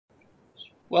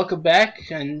Welcome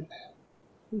back, and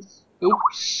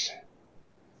oops.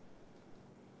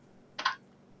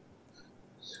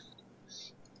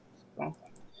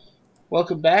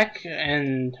 Welcome back,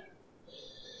 and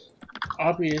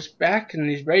Aubrey is back, and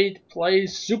he's ready to play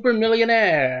Super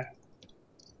Millionaire,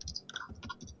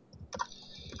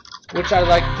 which I'd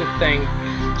like to thank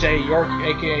Jay York,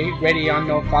 aka Ready on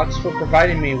No Fox, for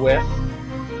providing me with.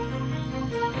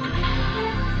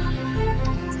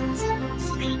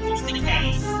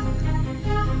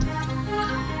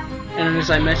 And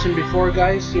as I mentioned before,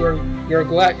 guys, you are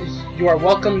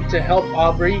welcome to help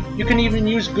Aubrey. You can even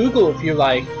use Google if you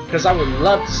like, because I would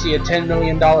love to see a $10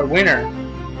 million winner.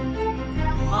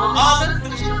 I'm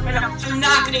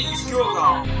not gonna use Google.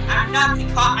 I'm not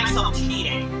gonna caught myself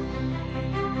cheating.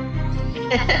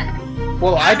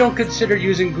 Well, I don't consider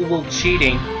using Google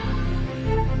cheating.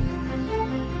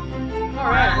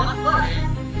 Alright, let's play.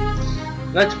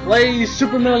 Let's play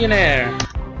Super Millionaire.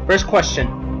 First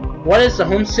question. What is the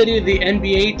home city of the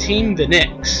NBA team, the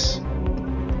Knicks?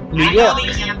 New York. I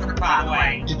know the answer, by the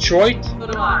way. Detroit. So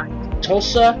do I.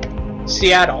 Tulsa.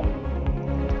 Seattle.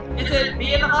 Is it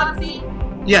me in the hot seat?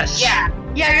 Yes. Yeah.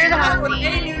 Yeah, you're the I hot would seat.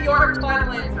 say New York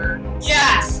final answer.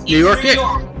 Yes. New York Knicks.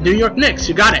 New York Knicks.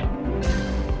 You got it.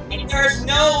 And there's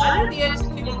no. I know the answer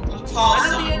to Tulsa. I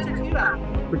know the answer to that.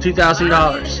 For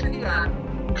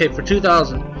 $2,000. Okay, for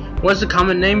 2,000. What is the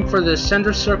common name for the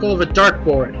center circle of a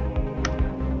dartboard?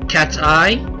 Cat's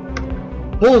eye,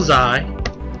 bullseye,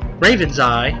 raven's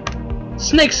eye,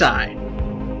 snake's eye.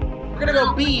 We're gonna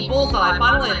go B, bullseye,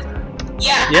 final answer.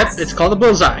 Yeah. Yep, it's called a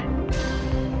bullseye.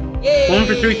 Yay. One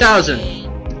for 3,000.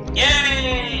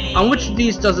 Yay. On which of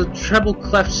these does a treble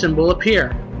clef symbol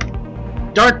appear?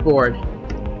 Dartboard,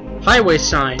 highway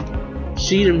sign,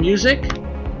 sheet of music,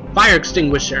 fire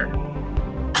extinguisher.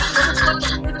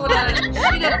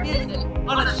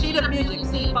 On a sheet of music,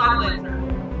 see, final answer.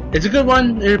 It's a good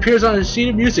one. It appears on a sheet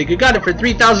of music. You got it for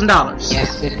 $3,000.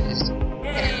 Yes, it is.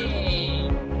 Hey.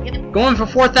 Going for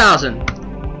 4,000.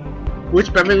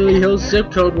 Which Beverly Hills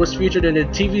zip code was featured in a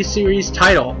TV series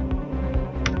title?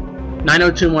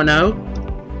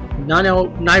 90210,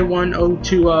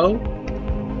 91020,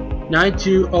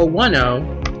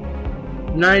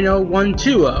 92010,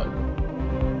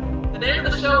 90120. The name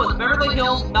of the show is Beverly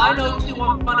Hills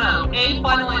 90210. A,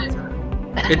 final answer.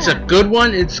 It's a good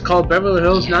one. It's called Beverly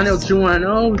Hills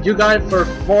 90210. You got it for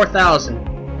 4,000.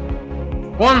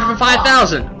 Going for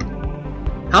 5,000.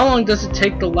 How long does it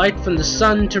take the light from the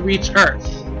sun to reach Earth?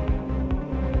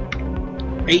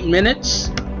 8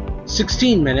 minutes,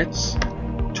 16 minutes,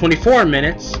 24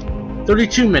 minutes,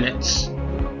 32 minutes. How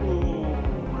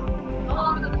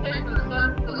long does it take for the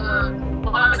sun to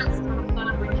light from the sun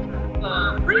to reach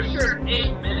Earth? Pretty sure it's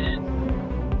 8 minutes.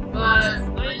 But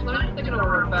let me think it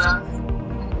over fast.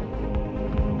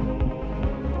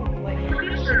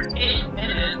 Pretty sure it's 8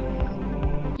 minutes.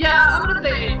 Yeah, I'm gonna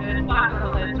say 8 minutes.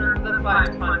 Final answer. That's by a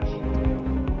punch.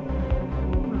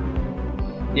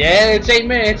 Yeah, it's 8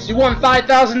 minutes. You won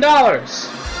 $5,000.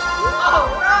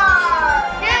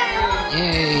 Alright! Yay!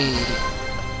 Yay.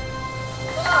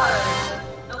 Fun!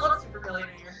 I love Super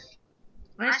Millionaire.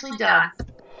 Nicely done.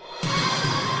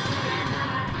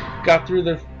 Got through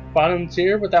the bottom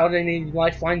tier without any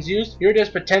lifelines used. Here it is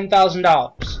for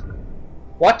 $10,000.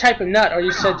 What type of nut are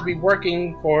you said to be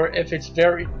working for if it's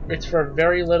for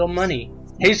very little money?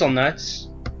 Hazelnuts,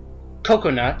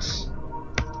 coconuts,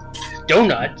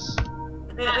 donuts,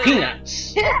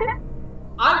 peanuts.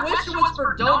 I wish it was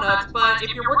for donuts, but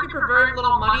if you're working for very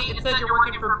little money, it says you're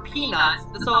working for peanuts.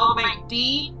 So I'll make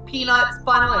D, peanuts,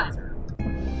 final answer.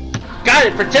 Got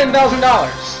it for $10,000.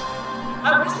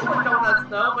 I wish it were donuts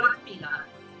though, but it's peanuts.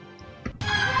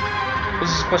 This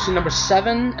is question number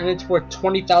 7, and it's worth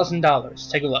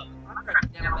 $20,000. Take a look. I'm trying to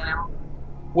get it down.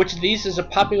 Which of these is a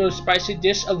popular spicy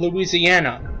dish of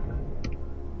Louisiana?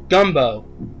 Gumbo,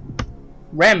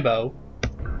 Rambo,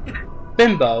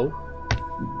 Bimbo,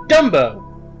 Dumbo.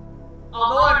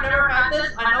 Although I've never had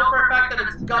this, I know for a fact that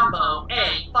it's gumbo.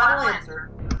 A, final answer.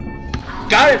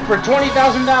 Got it for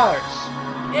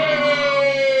 $20,000. Yay!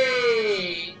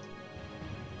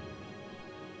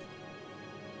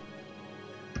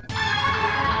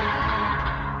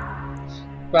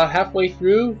 About halfway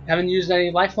through, haven't used any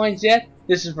lifelines yet.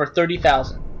 This is for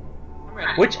 30,000. I'm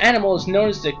ready. Which animal is known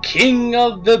as the king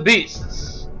of the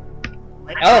beasts?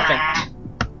 Elephant,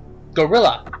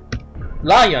 gorilla,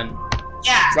 lion,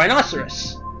 Yeah.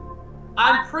 rhinoceros.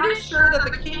 I'm pretty sure that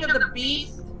the king of the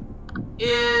beast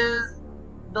is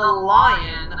the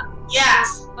lion.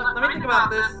 Yes. Let me think about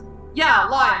this. Yeah,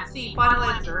 lion. C, final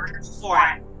answer. For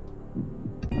it.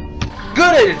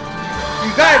 Good!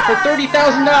 You got it for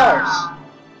 $30,000.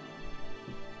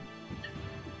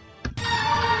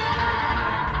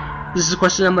 This is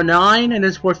question number 9, and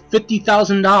it's worth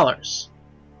 $50,000.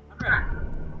 Okay.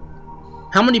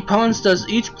 How many pawns does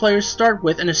each player start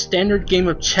with in a standard game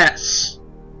of chess?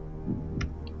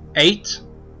 8,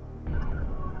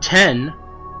 10,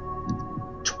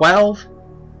 12,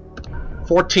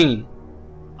 14.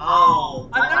 Oh.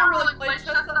 I've never really played chess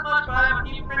that much, but I have a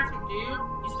few friends who do.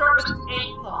 You start with 8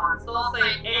 pawns, so I'll say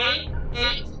A,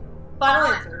 8, final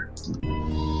answer.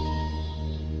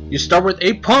 You start with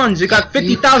 8 pawns, you got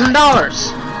 $50,000!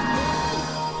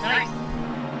 Nice.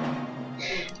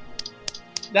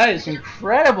 That is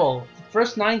incredible! The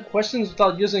first 9 questions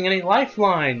without using any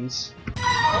lifelines.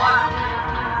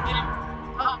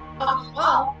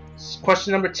 Well.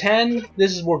 Question number 10,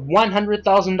 this is worth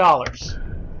 $100,000.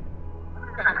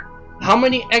 How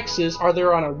many X's are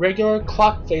there on a regular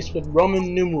clock face with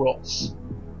Roman numerals?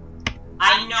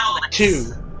 I know that.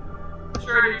 2,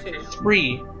 Sure do too.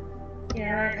 3,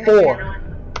 Yeah. 4,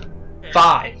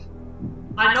 5.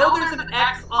 I know there's an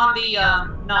X on the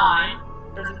 9,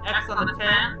 there's an X on the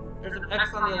 10, there's an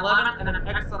X on the 11, and an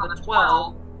X on the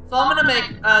 12. So I'm gonna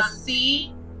make a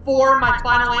C for my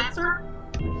final answer.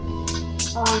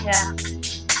 Oh yeah.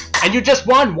 And you just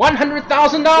won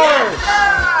 $100,000!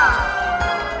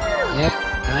 Yep,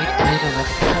 9, 10,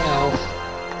 11, 12.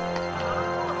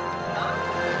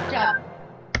 Good job.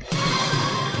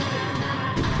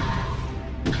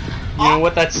 You know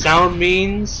what that sound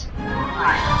means?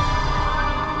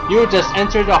 You just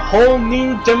entered a whole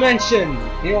new dimension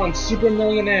here on Super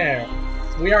Millionaire.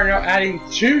 We are now adding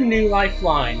 2 new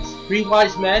lifelines, 3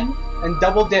 wise men and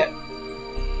double dip.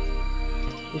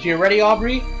 If you're ready,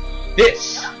 Aubrey,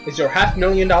 this is your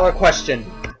 $500,000 question.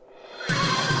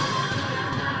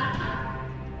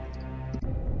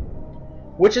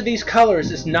 Which of these colors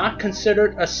is not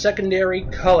considered a secondary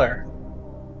color?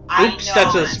 Oops,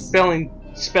 that's a spelling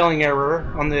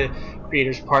error on the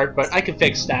creator's part, but I can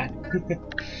fix that.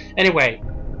 Anyway,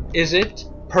 is it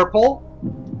purple,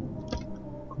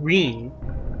 green,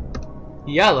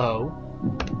 yellow,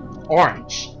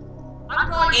 orange? I'm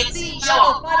going to C,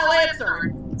 yellow, final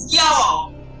answer.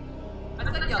 Yellow. I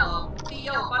said yellow. C,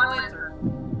 yellow, final answer.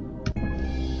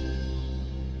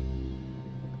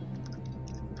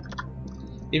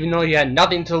 Even though you had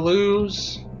nothing to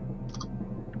lose,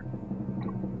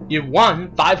 you won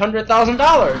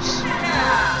 $500,000.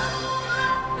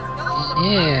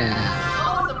 Yeah.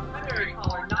 Yellow is a primary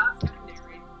color, not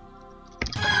secondary.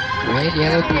 Red,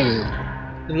 yellow,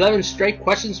 blue. 11 straight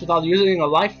questions without using a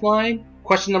lifeline.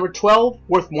 Question number 12,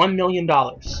 worth $1 million.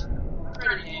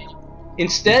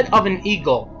 Instead of an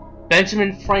eagle,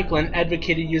 Benjamin Franklin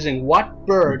advocated using what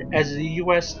bird as the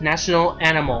U.S. national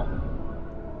animal?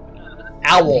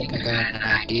 Owl, I got an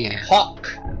idea. hawk,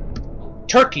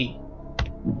 turkey,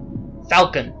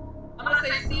 falcon. I'm gonna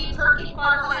say C, turkey,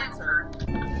 final answer.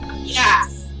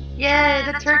 Yes.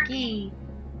 Yeah, the turkey.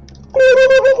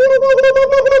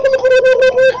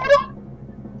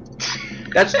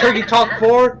 That's turkey talk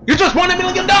for you just won $1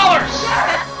 million!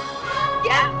 Yeah,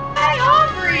 hey,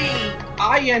 Aubrey.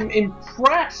 I am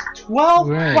impressed. 12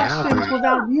 Right, questions Aubrey.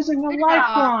 without using a Good job.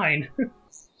 lifeline.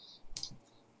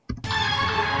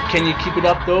 Can you keep it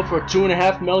up though for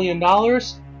 $2.5 million?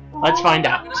 Let's find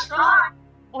I'm out. gonna try.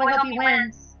 Oh, I hope he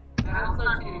wins. I hope so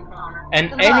too, Connor. An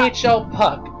Good luck. NHL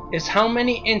puck is how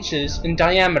many inches in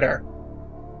diameter?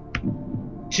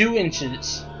 2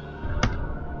 inches,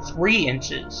 3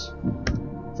 inches,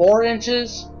 4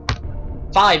 inches,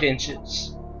 5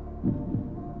 inches.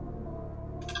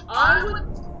 I would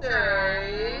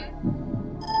say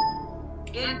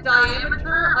in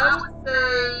diameter, I would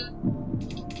say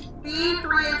B,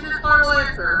 3 inches, final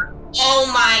answer.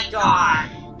 Oh my god.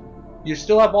 You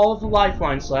still have all of the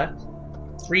lifelines left.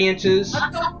 3 inches,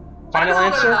 final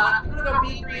answer. I'm gonna go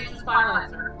B, 3 inches, final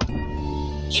answer.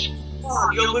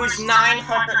 You'll lose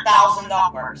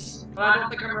 $900,000. But I don't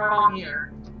think I'm wrong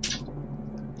here.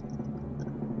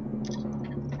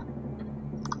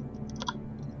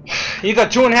 You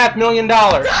got $2.5 million.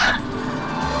 Yeah.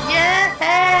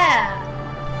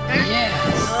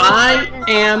 Yes. I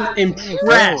am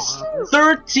impressed.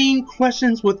 13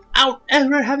 questions without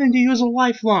ever having to use a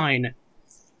lifeline.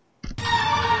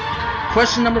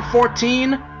 Question number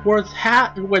 14, worth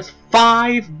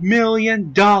 $5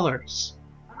 million. I'm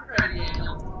ready,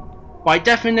 Daniel. By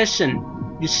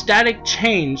definition, eustatic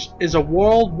change is a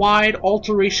worldwide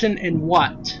alteration in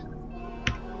what?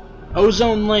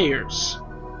 Ozone layers,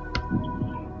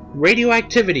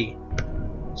 radioactivity,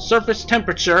 surface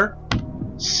temperature,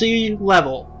 sea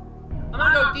level. I'm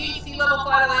gonna go D, sea level,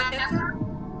 final answer.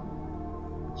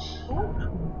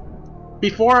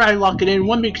 Before I lock it in,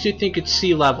 what makes you think it's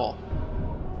sea level?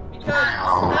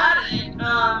 Because static,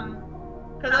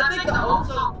 because I think the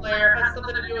ozone layer has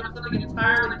something to do with something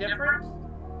entirely different.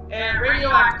 And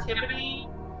radioactivity,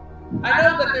 I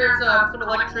know that there's some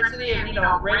electricity and,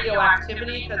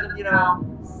 radioactivity because of,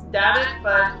 static,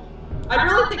 but I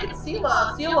really think it's sea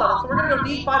level, so we're going to go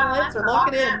D, final answer, lock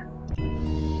it in.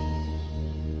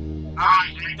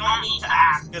 I don't need to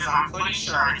ask because I'm pretty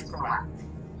sure it's correct.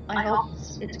 I hope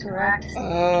it's correct.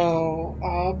 Oh,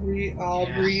 Aubrey. Oh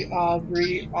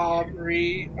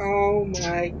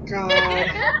my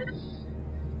God.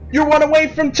 You're one away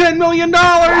from $10 million! Hey!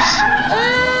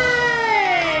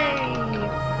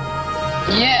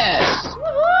 Yes!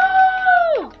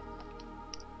 Woohoo!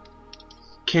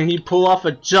 Can he pull off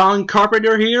a John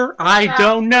Carpenter here? I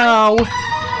don't know. I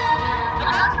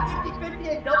got the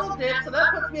 50-50 and double dip, so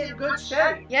that puts me in good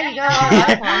shape. Yeah, you got all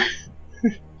right, huh?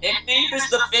 If Steve is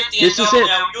the 50 This is it.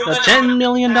 The $10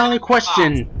 million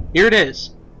question. Here it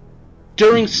is.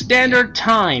 During standard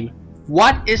time,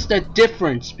 what is the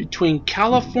difference between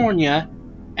California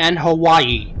and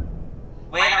Hawaii?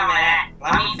 Wait a minute.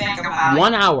 Let me think about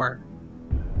 1 hour,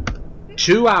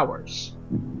 2 hours,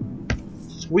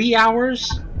 3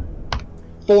 hours,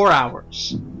 4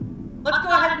 hours. Let's go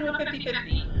ahead and do a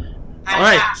 50-50.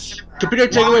 Alright, computer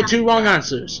take away 2 wrong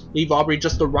answers. Leave Aubrey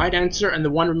just the right answer and the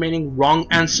one remaining wrong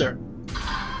answer.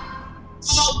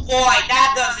 Oh boy,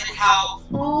 that doesn't help.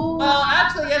 Oh, Well,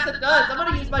 actually, yes it does. I'm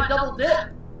going to use my double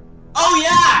dip. Oh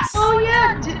yes! oh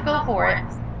yeah, go for it.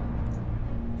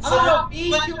 I'm going to go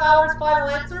B, 2 hours, final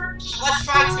answer. Let's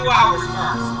try 2 hours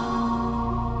first.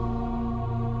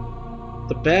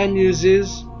 The bad news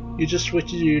is, you just switched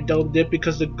to your double dip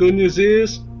because the good news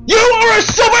is, you are a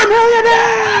super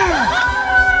millionaire!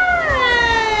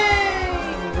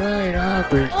 Alright,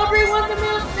 Aubrey. Aubrey won the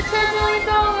 $10 million.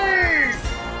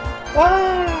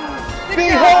 Wow! Good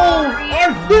Behold, job, Aubrey.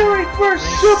 our very first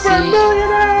super see.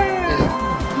 millionaire!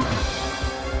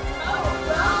 Oh,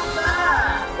 well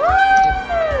done.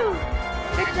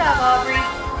 Woo! Good job, Aubrey.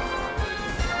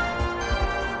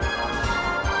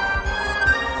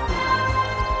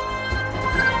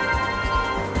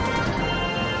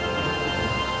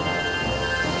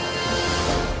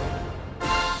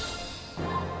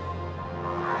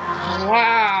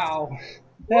 Wow!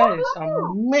 That is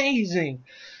amazing!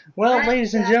 Well,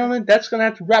 ladies and gentlemen, that's gonna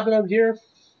have to wrap it up here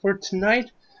for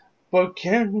tonight. But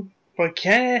can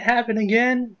it happen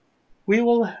again? We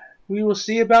will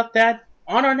see about that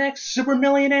on our next Super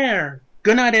Millionaire.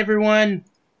 Good night, everyone.